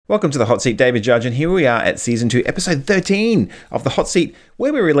Welcome to The Hot Seat, David Judge, and here we are at Season 2, Episode 13 of The Hot Seat,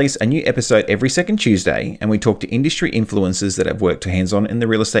 where we release a new episode every second Tuesday, and we talk to industry influencers that have worked hands-on in the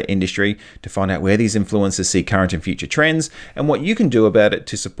real estate industry to find out where these influencers see current and future trends, and what you can do about it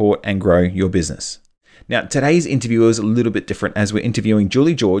to support and grow your business. Now, today's interview is a little bit different as we're interviewing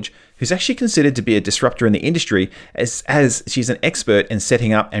Julie George, who's actually considered to be a disruptor in the industry as she's an expert in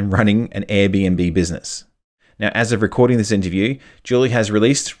setting up and running an Airbnb business. Now, as of recording this interview, Julie has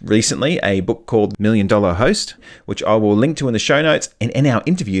released recently a book called $1 Million Host, which I will link to in the show notes. And in our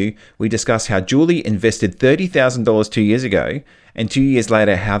interview, we discuss how Julie invested $30,000 2 years ago, and 2 years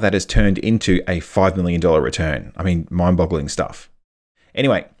later, how that has turned into a $5 million return. I mean, mind-boggling stuff.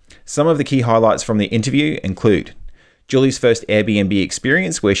 Anyway, some of the key highlights from the interview include Julie's first Airbnb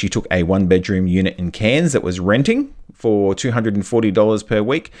experience, where she took a one-bedroom unit in Cairns that was renting for $240 per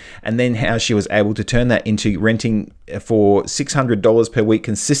week, and then how she was able to turn that into renting for $600 per week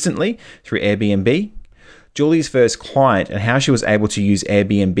consistently through Airbnb. Julie's first client and how she was able to use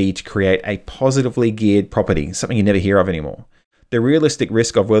Airbnb to create a positively geared property, something you never hear of anymore. The realistic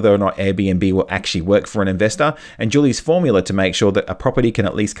risk of whether or not Airbnb will actually work for an investor, and Julie's formula to make sure that a property can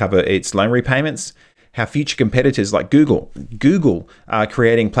at least cover its loan repayments. How future competitors like Google are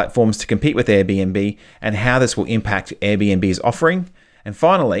creating platforms to compete with Airbnb, and how this will impact Airbnb's offering. And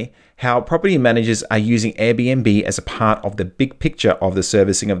finally, how property managers are using Airbnb as a part of the big picture of the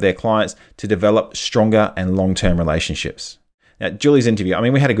servicing of their clients to develop stronger and long-term relationships. Now, Julie's interview, I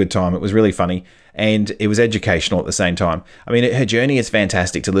mean, we had a good time. It was really funny and it was educational at the same time. I mean, her journey is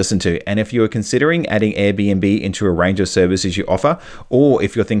fantastic to listen to. And if you are considering adding Airbnb into a range of services you offer, or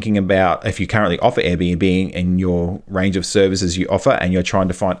if you're thinking about, if you currently offer Airbnb in your range of services you offer and you're trying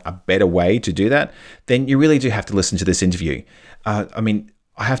to find a better way to do that, then you really do have to listen to this interview. I mean,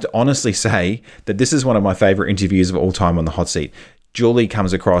 I have to honestly say that this is one of my favorite interviews of all time on The Hot Seat. Julie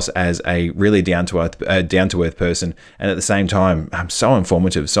comes across as a really down-to-earth person, and at the same time, so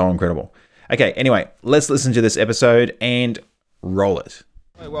informative, so incredible. Okay, anyway, let's listen to this episode and roll it.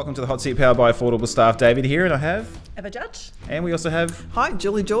 Welcome to The Hot Seat, powered by Affordable Staff. David here, and I have... Eva Judge. And we also have... Hi,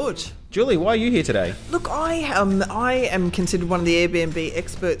 Julie George. Julie, why are you here today? Look, I am considered one of the Airbnb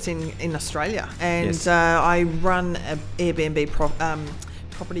experts in Australia, and Yes. I run an Airbnb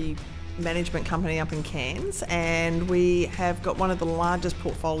property management company up in Cairns, and we have got one of the largest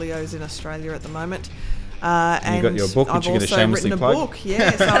portfolios in Australia at the moment. And you've got your book, which you're going to shamelessly plug. I've also written a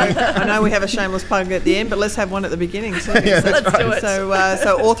book, yeah. So I know we have a shameless plug at the end, but let's have one at the beginning too. Yeah, let's do it.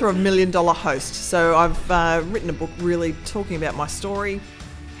 So author of $1 Million Host. So I've written a book really talking about my story,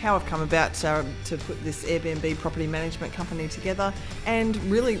 how I've come about to put this Airbnb property management company together, and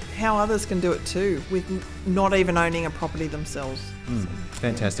really how others can do it too, with not even owning a property themselves.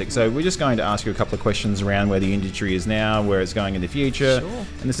 Fantastic. So we're just going to ask you a couple of questions around where the industry is now, where it's going in the future. Sure.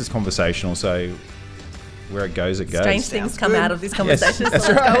 And this is conversational, so where it goes, it goes. Strange things Sounds come good. out of this conversation. Yes,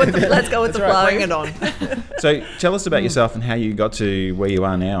 so that's right. let's go with the flow. Bring it on. So tell us about yourself and how you got to where you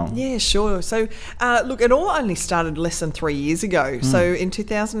are now. Yeah, sure. So, look, it all only started less than 3 years ago. So in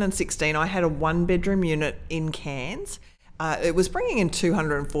 2016, I had a one-bedroom unit in Cairns. It was bringing in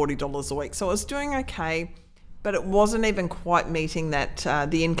 $240 a week, so I was doing okay, but it wasn't even quite meeting that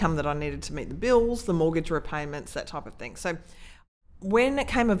the income that I needed to meet the bills, the mortgage repayments, that type of thing. So when it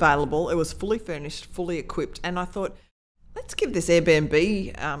came available, it was fully furnished, fully equipped, and I thought, let's give this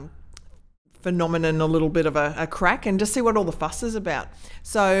Airbnb phenomenon a little bit of a crack and just see what all the fuss is about.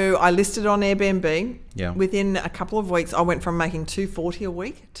 So I listed on Airbnb. Yeah. Within a couple of weeks, I went from making $240 a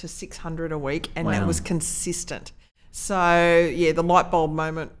week to $600 a week, and Wow. that was consistent. So yeah, the light bulb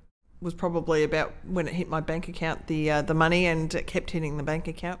moment was probably about when it hit my bank account, the money, and it kept hitting the bank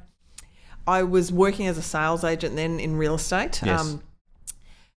account. I was working as a sales agent then in real estate. Yes.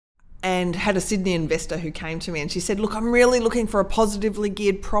 And had a Sydney investor who came to me and she said, look, I'm really looking for a positively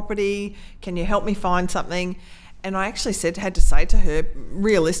geared property. Can you help me find something? And I actually had to say to her,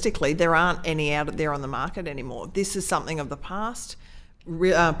 realistically, there aren't any out there on the market anymore. This is something of the past.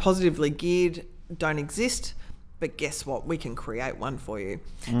 Positively geared don't exist. But guess what? We can create one for you.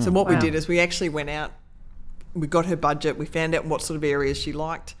 So what we did is we actually went out, we got her budget, we found out what sort of areas she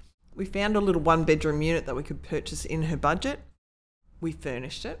liked. We found a little one-bedroom unit that we could purchase in her budget. We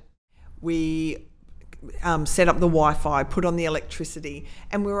furnished it. We set up the Wi-Fi, put on the electricity,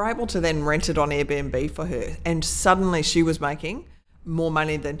 and we were able to then rent it on Airbnb for her. And suddenly she was making more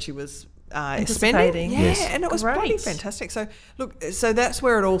money than she was spending. Yeah, Yes. and it was Great. pretty fantastic. So look, so that's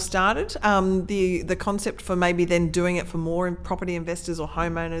where it all started. The concept for maybe then doing it for more property investors or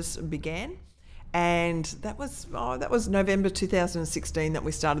homeowners began. And that was November 2016 that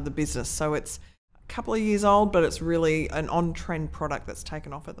we started the business. So it's couple of years old, but it's really an on-trend product that's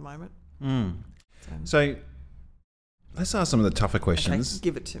taken off at the moment. So let's ask some of the tougher questions. Okay,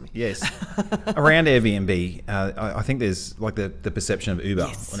 give it to me. Yes. Around Airbnb, I think there's like the perception of Uber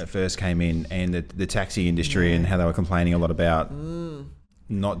when it first came in, and the taxi industry and how they were complaining a lot about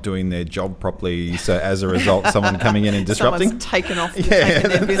not doing their job properly. So as a result, someone coming in and disrupting. Someone's taken off, taking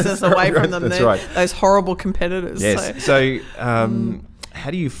their business away from them. That's right. Those horrible competitors. Yes. So how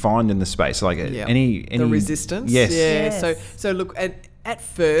do you find in the space? Like any the resistance? Yes. Yeah. So look, at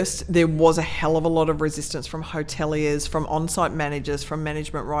first, there was a hell of a lot of resistance from hoteliers, from on-site managers, from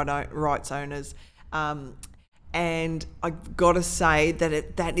management rights owners. And I've got to say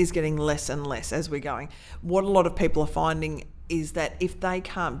that that is getting less and less as we're going. What a lot of people are finding is that if they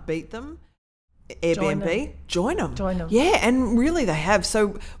can't beat them, Airbnb, join them. Yeah, and really they have.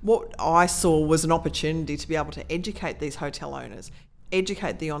 So what I saw was an opportunity to be able to educate these hotel owners,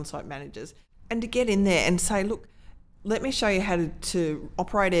 educate the on-site managers, and to get in there and say, look, let me show you how to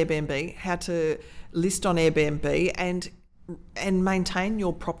operate Airbnb, how to list on Airbnb, and maintain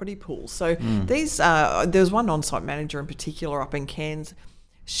your property pool. So there was one on-site manager in particular up in Cairns.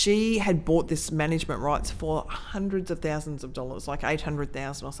 She had bought this management rights for hundreds of thousands of dollars, like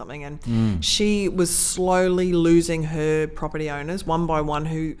 $800,000 or something, and she was slowly losing her property owners one by one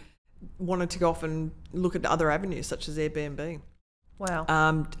who wanted to go off and look at other avenues such as Airbnb.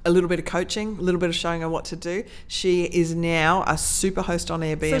 Wow. A little bit of coaching, a little bit of showing her what to do. She is now a super host on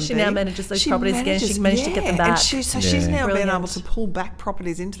Airbnb. So she now manages those properties again. She managed to get them back. And she's now Brilliant. been able to pull back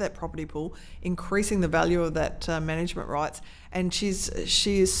properties into that property pool, increasing the value of that management rights. And she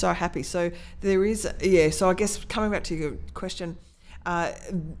is so happy. So there is, so I guess coming back to your question, a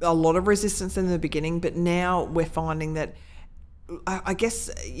lot of resistance in the beginning, but now we're finding that I guess,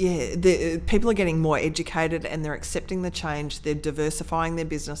 the people are getting more educated and they're accepting the change. They're diversifying their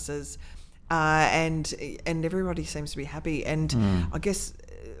businesses, and everybody seems to be happy. And I guess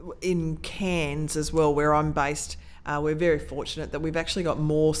in Cairns as well, where I'm based, we're very fortunate that we've actually got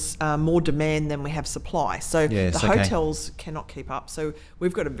more demand than we have supply. So hotels cannot keep up. So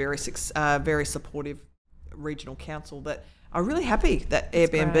we've got a very supportive regional council that are really happy that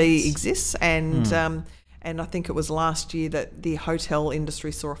Airbnb exists, and I think it was last year that the hotel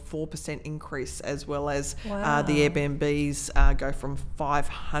industry saw a 4% increase, as well as the Airbnbs go from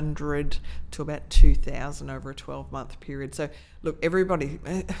 500 to about 2,000 over a 12-month period. So look, everybody,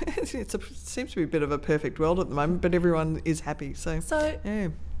 it seems to be a bit of a perfect world at the moment, but everyone is happy. So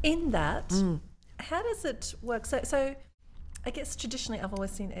in that, how does it work? So I guess traditionally I've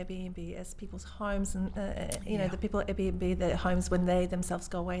always seen Airbnb as people's homes, and the people at Airbnb, their homes when they themselves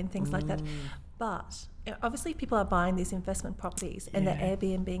go away and things like that. But obviously people are buying these investment properties and they're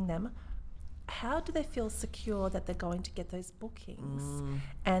Airbnb-ing them. How do they feel secure that they're going to get those bookings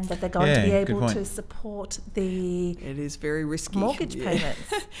and that they're going to be able to support the It is very risky mortgage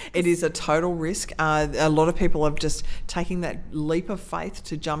payments? It is a total risk. A lot of people are just taking that leap of faith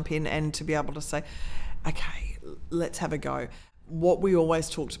to jump in and to be able to say, okay, let's have a go. What we always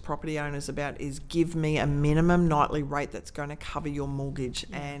talk to property owners about is give me a minimum nightly rate that's going to cover your mortgage,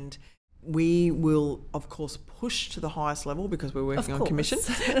 and we will, of course, push to the highest level because we're working on commission.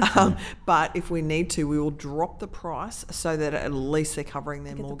 But if we need to, we will drop the price so that at least they're covering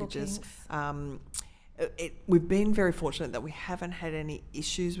their mortgages. We've been very fortunate that we haven't had any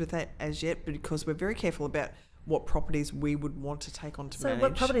issues with that as yet, because we're very careful about what properties we would want to take on to manage. So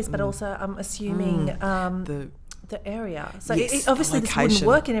what properties, but also I'm assuming the area. So Yes, obviously this wouldn't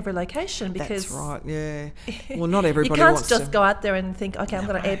work in every location because... That's right, yeah. Well, not everybody you can't wants just to go out there and think, okay, I'm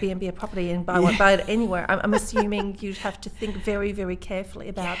going to Airbnb a property and buy it anywhere. I'm assuming you'd have to think very, very carefully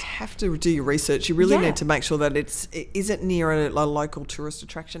about... You have to do your research. You really need to make sure that is it near a local tourist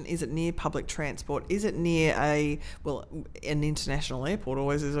attraction? Is it near public transport? Is it near an international airport?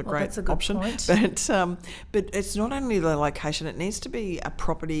 Always is a great that's a good option. point. But it's not only the location. It needs to be a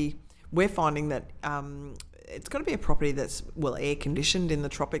property. We're finding that it's got to be a property that's air conditioned in the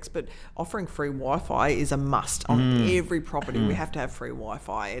tropics, but offering free Wi-Fi is a must on every property. We have to have free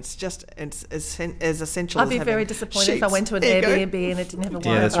Wi-Fi. It's as essential. I'd be very disappointed if I went to an Airbnb and it didn't have a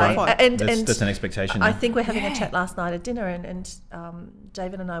Wi-Fi. Yeah, that's right. And that's an expectation. I think we're having a chat last night at dinner, and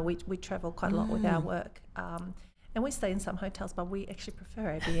David and I we travel quite a lot with our work. And we stay in some hotels, but we actually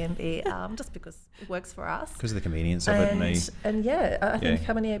prefer Airbnb just because it works for us. Because of the convenience of it. And I think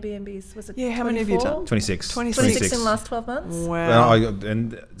how many Airbnbs was it? Yeah, how many have you done? 26. 26 in the last 12 months? Wow.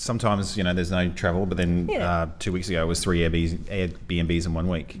 And sometimes, there's no travel, but then 2 weeks ago it was 3 Airbnbs in 1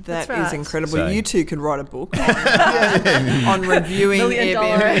 week. That right. is incredible. So. You two could write a book on reviewing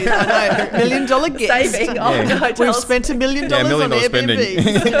Airbnbs. I know, $1 million guest. Saving on hotels. We've spent $1 million on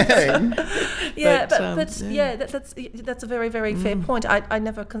Airbnb. Yeah, that's a very, very fair point. I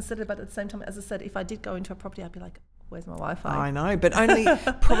never considered, but at the same time, as I said, if I did go into a property, I'd be like, where's my Wi-Fi? I know, but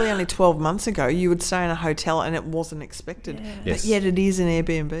probably only 12 months ago, you would stay in a hotel and it wasn't expected. Yeah. Yes. But yet it is in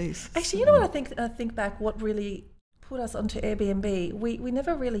Airbnbs. Actually, you know what I think back, what really put us onto Airbnb, we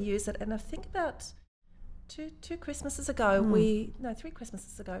never really used it. And I think about two Christmases ago, 3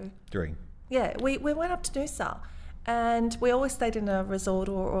 Christmases ago. 3. Yeah, we went up to Noosa. And we always stayed in a resort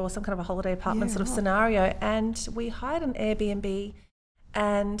or some kind of a holiday apartment sort of scenario. And we hired an Airbnb,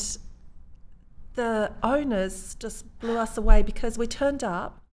 and the owners just blew us away because we turned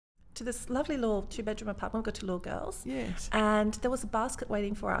up to this lovely little 2-bedroom apartment. We've got 2 little girls. Yes. And there was a basket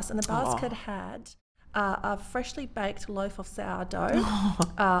waiting for us. And the basket had a freshly baked loaf of sourdough,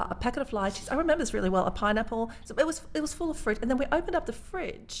 a packet of lychees. I remember this really well, a pineapple. So it was full of fruit. And then we opened up the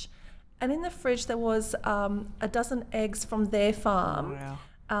fridge. And in the fridge, there was a dozen eggs from their farm,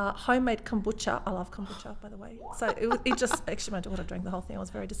 homemade kombucha. I love kombucha, by the way. So it just, actually, my daughter drank the whole thing. I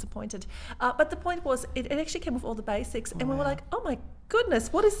was very disappointed. But the point was, it actually came with all the basics. And we were like, oh my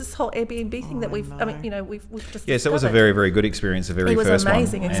goodness, what is this whole Airbnb thing that we've just Yes, it was a very, very good experience, the very It was first an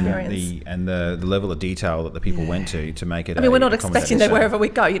amazing one. experience. And the level of detail that the people went to make it. I mean, we're not expecting that wherever we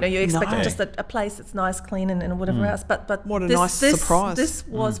go. You expect No. just a place that's nice, clean, and whatever else. But What a this, nice this, surprise. This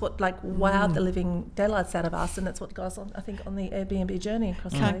was what wowed the living daylights out of us, and that's what got us on, I think, on the Airbnb journey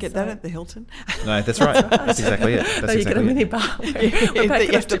across. Can't get that at the Hilton. No, that's right. That's exactly it. That's You get a mini bar where that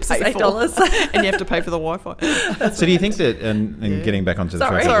you have to pay for, $8. and you have to pay for the Wi-Fi. So do you think that, and getting back onto the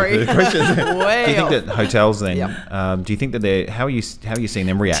Sorry. the questions, do you think off. that hotels then, Yep. do you think that they're, how are you seeing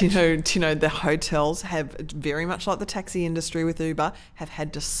them react? Do you know the hotels have, very much like the taxi industry with Uber, have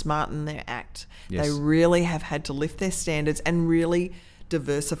had to smarten their act. Yes. They really have had to lift their standards and really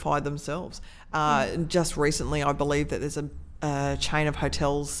diversify themselves. Just recently, I believe that there's a chain of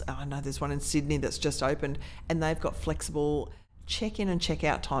hotels, I know there's one in Sydney that's just opened, and they've got flexible check-in and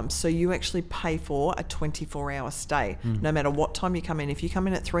check-out times. So you actually pay for a 24-hour stay, no matter what time you come in. If you come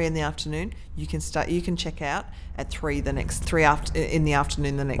in at 3 in the afternoon, you can check out at 3 in the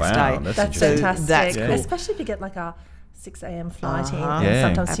afternoon the next Wow, day. That's So fantastic. that's cool. Especially if you get like a 6 a.m. flight in. Yeah.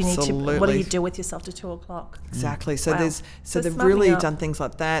 And sometimes you need to. What do Absolutely. you do with yourself to 2 o'clock? Exactly. So Wow. they've smartening really up. done things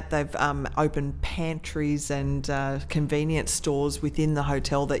like that. They've opened pantries and convenience stores within the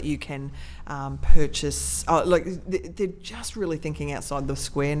hotel that you can purchase. They're just really thinking outside the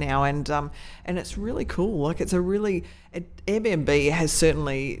square now, and it's really cool. Like Airbnb has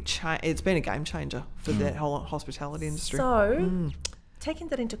certainly it's been a game changer for the whole hospitality industry. So, taking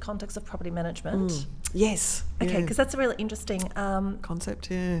that into context of property management. Yes. Okay, because that's a really interesting concept.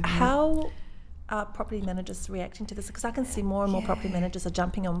 Yeah. How are property managers reacting to this? Because I can see more and more property managers are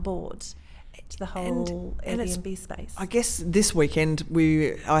jumping on board to the whole Airbnb space. I guess this weekend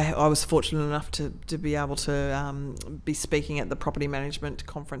I was fortunate enough to be able to be speaking at the property management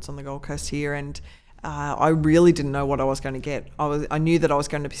conference on the Gold Coast here, and I really didn't know what I was going to get. I knew that I was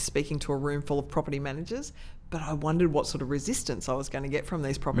going to be speaking to a room full of property managers, but I wondered what sort of resistance I was going to get from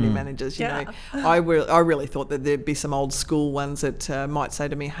these property managers. You know, I really thought that there'd be some old school ones that might say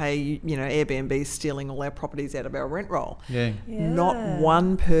to me, "Hey, Airbnb is stealing all our properties out of our rent roll." Yeah. Not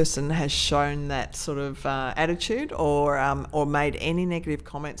one person has shown that sort of attitude or made any negative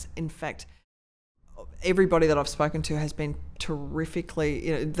comments. In fact, everybody that I've spoken to has been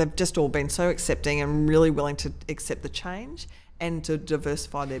terrifically, they've just all been so accepting and really willing to accept the change and to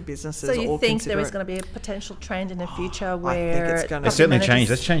diversify their businesses. So you think there is going to be a potential trend in the future where it's going to It's certainly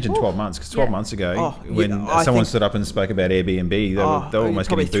changed. That's changed in 12 months, because 12 months ago, when I someone think- stood up and spoke about Airbnb, they were almost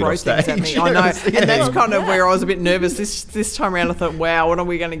probably getting booed throw off stage. things at me. I know, and that's kind of where I was a bit nervous this time around. I thought, wow, what are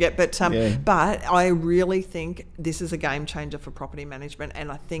we going to get? But but I really think this is a game changer for property management,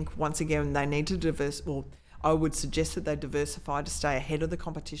 and I think once again they need to I would suggest that they diversify to stay ahead of the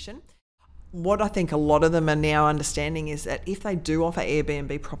competition. What I think a lot of them are now understanding is that if they do offer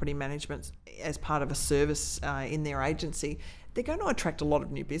Airbnb property management as part of a service in their agency, they're going to attract a lot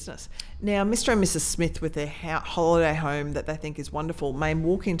of new business. Now, Mr. and Mrs. Smith with their holiday home that they think is wonderful may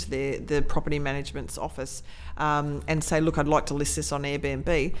walk into the property management's office and say, look, I'd like to list this on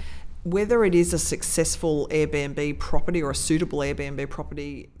Airbnb. Whether it is a successful Airbnb property or a suitable Airbnb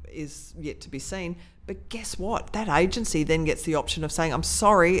property is yet to be seen. But guess what? That agency then gets the option of saying, I'm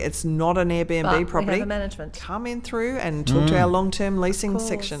sorry, it's not an Airbnb property. We have a management. Come in through and talk to our long-term leasing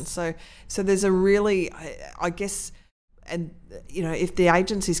section. So there's a really, I guess, and if the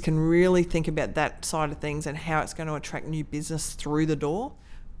agencies can really think about that side of things and how it's going to attract new business through the door,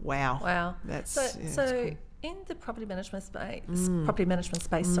 wow. That's so in the property management space,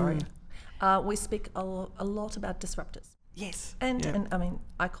 we speak a lot about disruptors. Yes. And I mean,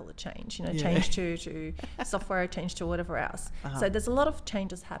 I call it change, change to software, change to whatever else. So there's a lot of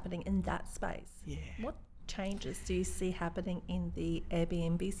changes happening in that space. Yeah. What changes do you see happening in the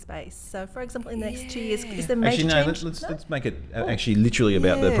Airbnb space? So, for example, in the next 2 years, is there major change? Let's make it actually literally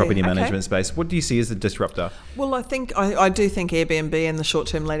about the property management space. What do you see as the disruptor? Well, I do think Airbnb and the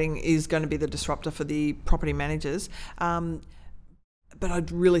short-term letting is going to be the disruptor for the property managers. But I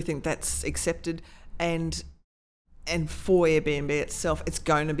really think that's accepted, and for Airbnb itself, it's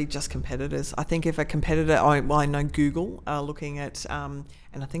going to be just competitors. I think if a competitor, I know Google are looking at, and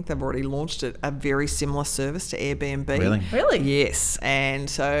I think they've already launched it, a very similar service to Airbnb. Really? Yes, and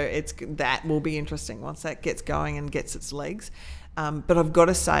so that will be interesting once that gets going and gets its legs. But I've got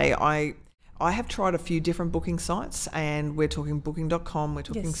to say, I have tried a few different booking sites, and we're talking Booking.com, we're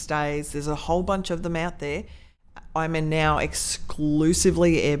talking Stays. There's a whole bunch of them out there. I'm in now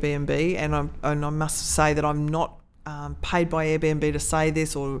exclusively Airbnb, and I must say that I'm not paid by Airbnb to say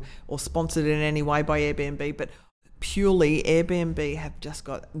this or sponsored in any way by Airbnb, but purely Airbnb have just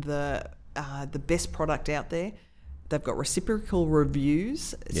got the best product out there. They've got reciprocal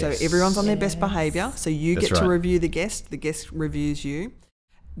reviews, so everyone's on their best behaviour. So you get to review the guest reviews you.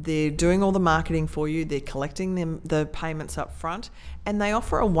 They're doing all the marketing for you. They're collecting the payments up front, and they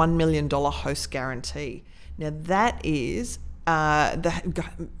offer a $1 million host guarantee. Now that is the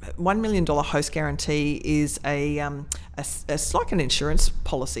 $1 million host guarantee is it's like an insurance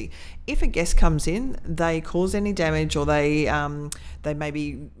policy. If a guest comes in, they cause any damage, or they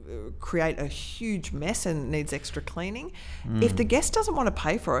maybe create a huge mess and needs extra cleaning. If the guest doesn't want to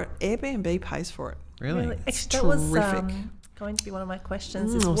pay for it, Airbnb pays for it. Really? It's terrific. That was going to be one of my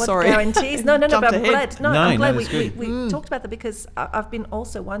questions. Is what sorry. guarantees? No, but I'm glad. I'm glad that's we talked about that, because I've been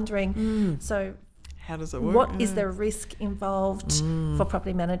also wondering. So, how does it work? What is the risk involved for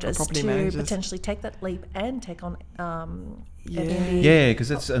property managers to potentially take that leap and take on Airbnb? Yeah,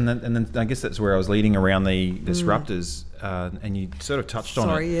 because then I guess that's where I was leading around the disruptors, and you sort of touched on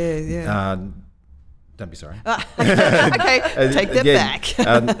it. Sorry, don't be sorry. Okay, take that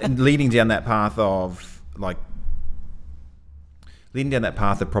back. Leading down that path of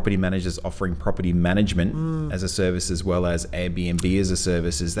property managers offering property management as a service as well as Airbnb as a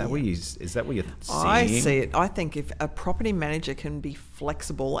service. Is that what you're seeing? I see it. I think if a property manager can be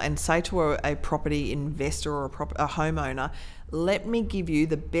flexible and say to a property investor or a homeowner, let me give you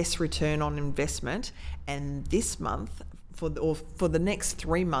the best return on investment, and this month for the next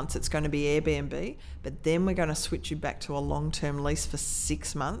 3 months it's going to be Airbnb, but then we're going to switch you back to a long-term lease for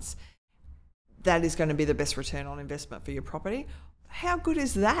 6 months. That is going to be the best return on investment for your property. How good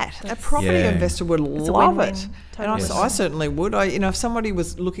is that? A property investor would love it. Totally. And I certainly would. If somebody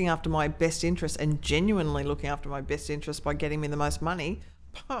was looking after my best interest and genuinely looking after my best interest by getting me the most money,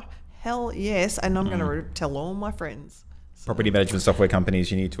 hell yes. And I'm going to tell all my friends. Property management software companies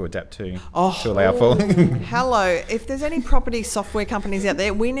you need to adapt to allow for. Hello. If there's any property software companies out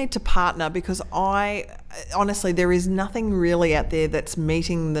there, we need to partner, because honestly, there is nothing really out there that's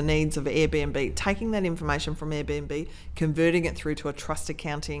meeting the needs of Airbnb. Taking that information from Airbnb, converting it through to a trust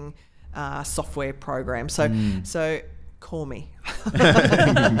accounting software program. So call me.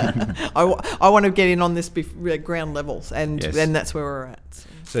 I want to get in on this ground levels, and that's where we're at.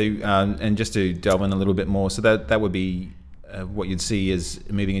 So and just to delve in a little bit more, so that would be what you'd see is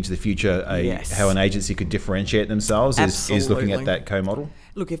moving into the future, how an agency could differentiate themselves is looking at that co-model.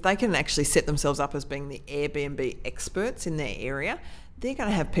 Look, if they can actually set themselves up as being the Airbnb experts in their area, they're going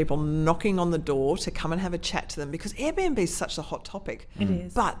to have people knocking on the door to come and have a chat to them, because Airbnb is such a hot topic. It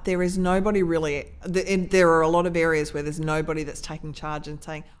is. But there is nobody really, there are a lot of areas where there's nobody that's taking charge and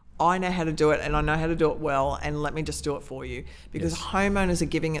saying, I know how to do it, and I know how to do it well, and let me just do it for you. Because homeowners are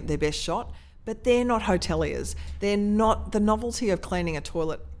giving it their best shot, but they're not hoteliers. They're not, the novelty of cleaning a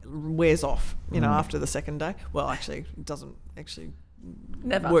toilet wears off, after the second day. Well, actually, it doesn't actually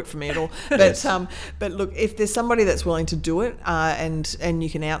work for me at all. But look, if there's somebody that's willing to do it, and you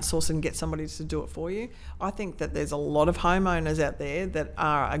can outsource and get somebody to do it for you, I think that there's a lot of homeowners out there that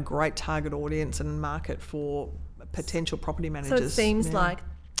are a great target audience and market for potential property managers. So it seems like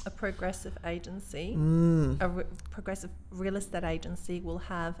a progressive agency, progressive real estate agency will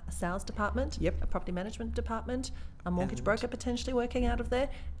have a sales department, a property management department, a mortgage broker potentially working out of there,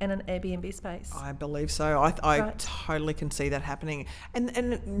 and an Airbnb space. I believe so. I totally can see that happening.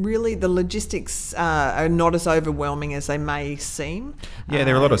 And really the logistics are not as overwhelming as they may seem. Yeah,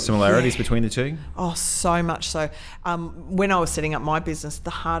 there are a lot of similarities between the two. Oh, so much so. When I was setting up my business,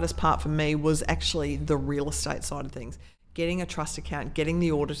 the hardest part for me was actually the real estate side of things. Getting a trust account, getting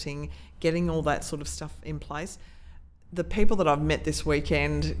the auditing, getting all that sort of stuff in place. the people that I've met this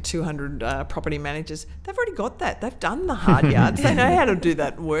weekend, 200 property managers, they've already got that. They've done the hard yards. They know how to do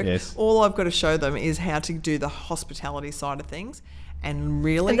that work. Yes. All I've got to show them is how to do the hospitality side of things. And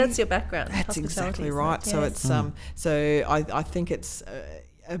really... And that's your background. That's exactly right. So yes. it's so I think it's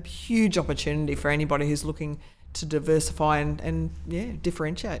a huge opportunity for anybody who's looking to diversify and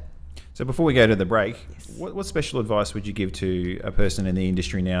differentiate. So before we go to the break, what special advice would you give to a person in the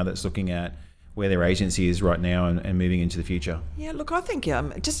industry now that's looking at where their agency is right now and moving into the future? Yeah, look, I think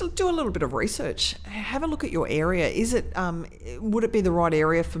just do a little bit of research. Have a look at your area. Is it would it be the right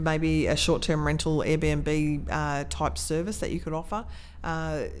area for maybe a short-term rental Airbnb type service that you could offer?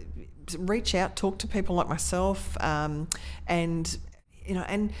 Reach out, talk to people like myself, and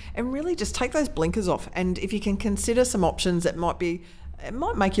really just take those blinkers off. And if you can consider some options that might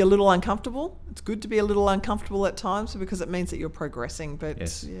make you a little uncomfortable. It's good to be a little uncomfortable at times because it means that you're progressing. But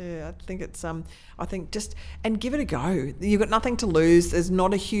yes. yeah, I think it's and give it a go. You've got nothing to lose. There's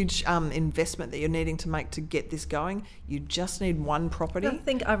not a huge investment that you're needing to make to get this going. You just need one property. I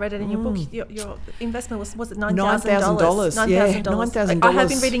think I read it in your book. Your investment was it $9,000? $9,000. Yeah, $9,000. I have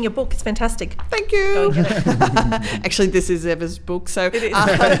been reading your book. It's fantastic. Thank you. Go and get it. Actually, this is Eva's book. So it is. Look,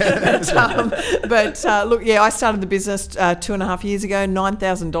 I started the business 2.5 years ago.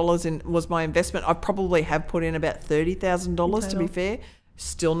 $9,000 was my investment. I probably have put in about $30,000 to be fair.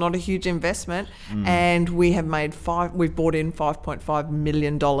 Still not a huge investment, and we have made we've bought in $5.5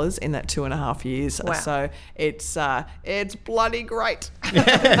 million in that 2.5 years. Wow. So it's bloody great.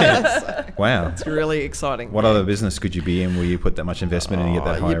 Wow, it's really exciting. What other business could you be in where you put that much investment in and you get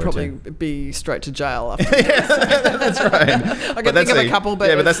that higher You'd probably return? be straight to jail after. That's right. I can think of a couple,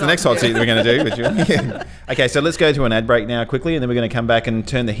 but that's the next hot seat that we're going to do. Would you? Yeah. Okay, so let's go to an ad break now quickly, and then we're going to come back and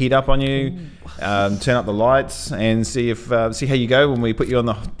turn the heat up on you, turn up the lights, and see how you go when we put you on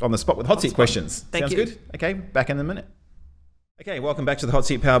the spot with hot seat questions. Thank you. Sounds good? Okay, back in a minute. Okay, welcome back to the Hot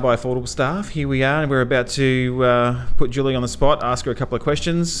Seat powered by Affordable Staff. Here we are, and we're about to put Julie on the spot, ask her a couple of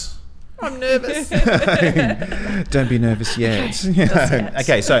questions. I'm nervous. Don't be nervous yet.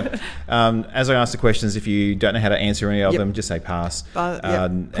 Okay, so as I ask the questions, if you don't know how to answer any of them, just say pass. Press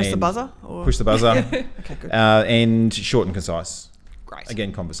the buzzer? Or? Push the buzzer. Okay, good. And short and concise. Great.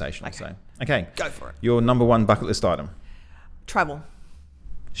 Again, conversational. Okay. Okay. Go for it. Your number one bucket list item. Travel.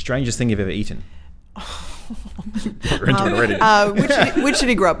 Strangest thing you've ever eaten. We're into it already.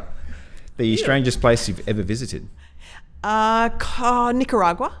 Witchetty grub. The strangest place you've ever visited.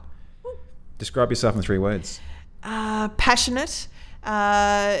 Nicaragua. Describe yourself in 3 words. Passionate.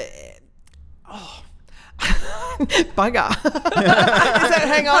 Bugger.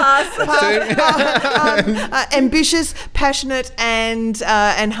 Hang on. Ambitious, passionate, and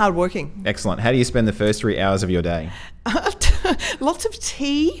hardworking. Excellent. How do you spend the first 3 hours of your day? Lots of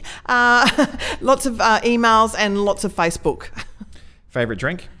tea, lots of emails, and lots of Facebook. Favorite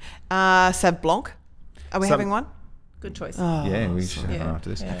drink? Sauv Blanc. Are we having one? Good choice. Yeah, we should have one after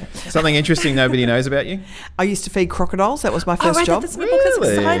this. Yeah. Okay. Something interesting nobody knows about you? I used to feed crocodiles. That was my first job. That's my book. That's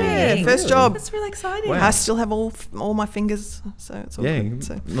Really? exciting. Yeah, first job. That's really exciting. Wow. I still have all my fingers, so it's all good.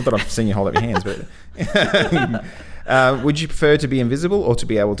 So. Not that I've seen you hold up your hands, but would you prefer to be invisible or to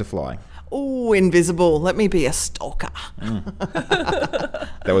be able to fly? Oh, invisible. Let me be a stalker. That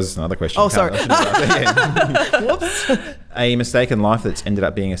was another question. Oh, sorry. Whoops. A mistake in life that's ended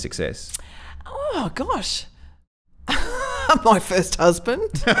up being a success. Oh, gosh. My first husband.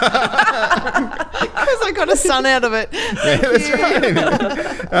 Because I got a son out of it. Yeah, that's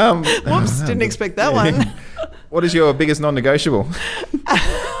right. Whoops, didn't expect that one. What is your biggest non-negotiable?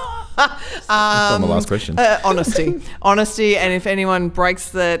 On the last question. Honesty, and if anyone breaks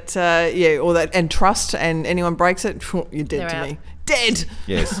that, and trust, and anyone breaks it, you're dead to me. Dead.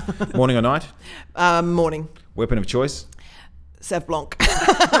 Yes. Morning or night? Morning. Weapon of choice? Sauv Blanc.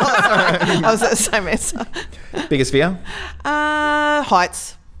 I was at the same answer. Biggest fear?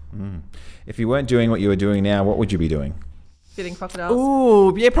 Heights. If you weren't doing what you were doing now, what would you be doing? Feeding crocodiles.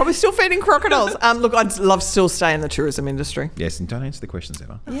 Ooh, yeah, probably still feeding crocodiles. Look, I'd love still stay in the tourism industry. Yes, and don't answer the questions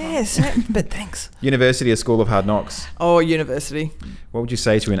ever. Yes, but thanks. University or school of hard knocks? Oh, university. What would you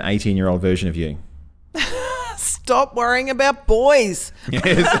say to an 18-year-old version of you? Stop worrying about boys. Yes.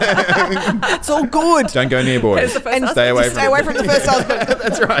 It's all good. Don't go near boys. And stay away from the first husband.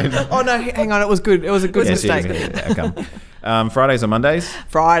 That's right. Oh, no, hang on. It was good. It was a good mistake. Outcome. Fridays or Mondays?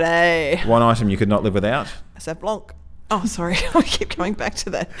 Friday. One item you could not live without? Sauv Blanc. Oh, sorry. I keep coming back to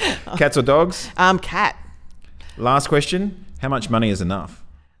that. Cats or dogs? Cat. Last question. How much money is enough?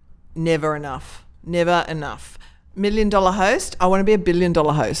 Never enough. Never enough. $1 million host. I want to be $1 billion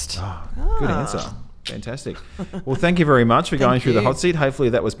host. Good answer. Fantastic. Well, thank you very much for going through the hot seat. Hopefully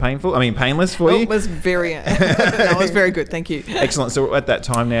that was painless for you. It was very, no, it was very good. Thank you. Excellent. So at that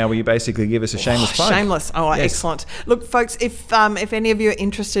time now, will you basically give us a shameless plug? Shameless. Oh, yes. Excellent. Look, folks, if any of you are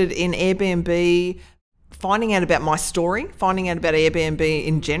interested in Airbnb, finding out about my story, finding out about Airbnb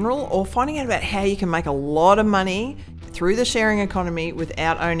in general, or finding out about how you can make a lot of money through the sharing economy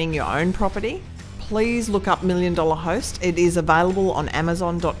without owning your own property, please look up $1 Million Host. It is available on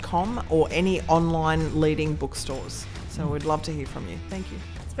Amazon.com or any online leading bookstores. So we'd love to hear from you. Thank you.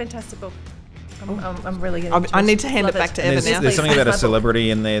 It's a fantastic book. I'm really getting I need to hand it back to Evan now. There's something about a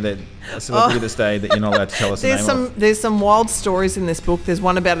celebrity in there, a celebrity this day that you're not allowed to tell us the name of. There's some wild stories in this book. There's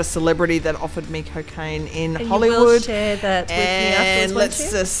one about a celebrity that offered me cocaine in Hollywood. You will share that with me afterwards,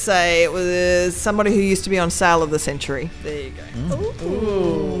 let's just say it was somebody who used to be on Sale of the Century. There you go.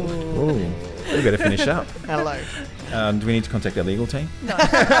 Ooh. We better finish up. Hello. Do we need to contact our legal team? No.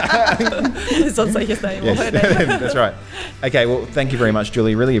 Please don't say his name or her name. That's right. Okay, well, thank you very much,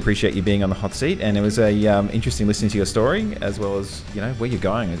 Julie. Really appreciate you being on the hot seat. And it was interesting listening to your story as well as, where you're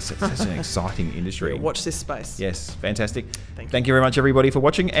going. It's such an exciting industry. Yeah, watch this space. Yes, fantastic. Thank you very much, everybody, for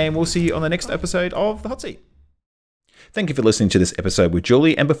watching. And we'll see you on the next episode of The Hot Seat. Thank you for listening to this episode with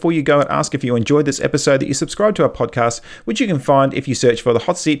Julie. And before you go, I'd ask if you enjoyed this episode that you subscribe to our podcast, which you can find if you search for The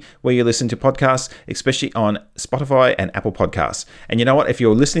Hot Seat where you listen to podcasts, especially on Spotify and Apple Podcasts. And you know what? If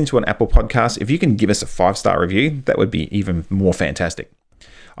you're listening to an Apple podcast, if you can give us a 5-star review, that would be even more fantastic.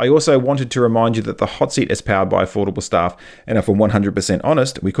 I also wanted to remind you that The Hot Seat is powered by affordable staff, and if I'm 100%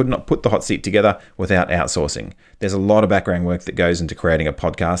 honest, we could not put The Hot Seat together without outsourcing. There's a lot of background work that goes into creating a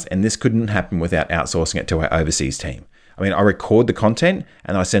podcast, and this couldn't happen without outsourcing it to our overseas team. I record the content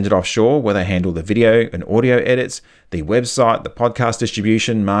and I send it offshore where they handle the video and audio edits, the website, the podcast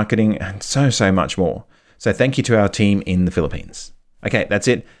distribution, marketing, and so much more. So thank you to our team in the Philippines. Okay, that's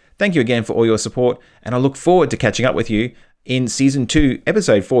it. Thank you again for all your support, and I look forward to catching up with you in Season 2,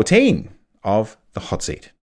 Episode 14 of The Hot Seat.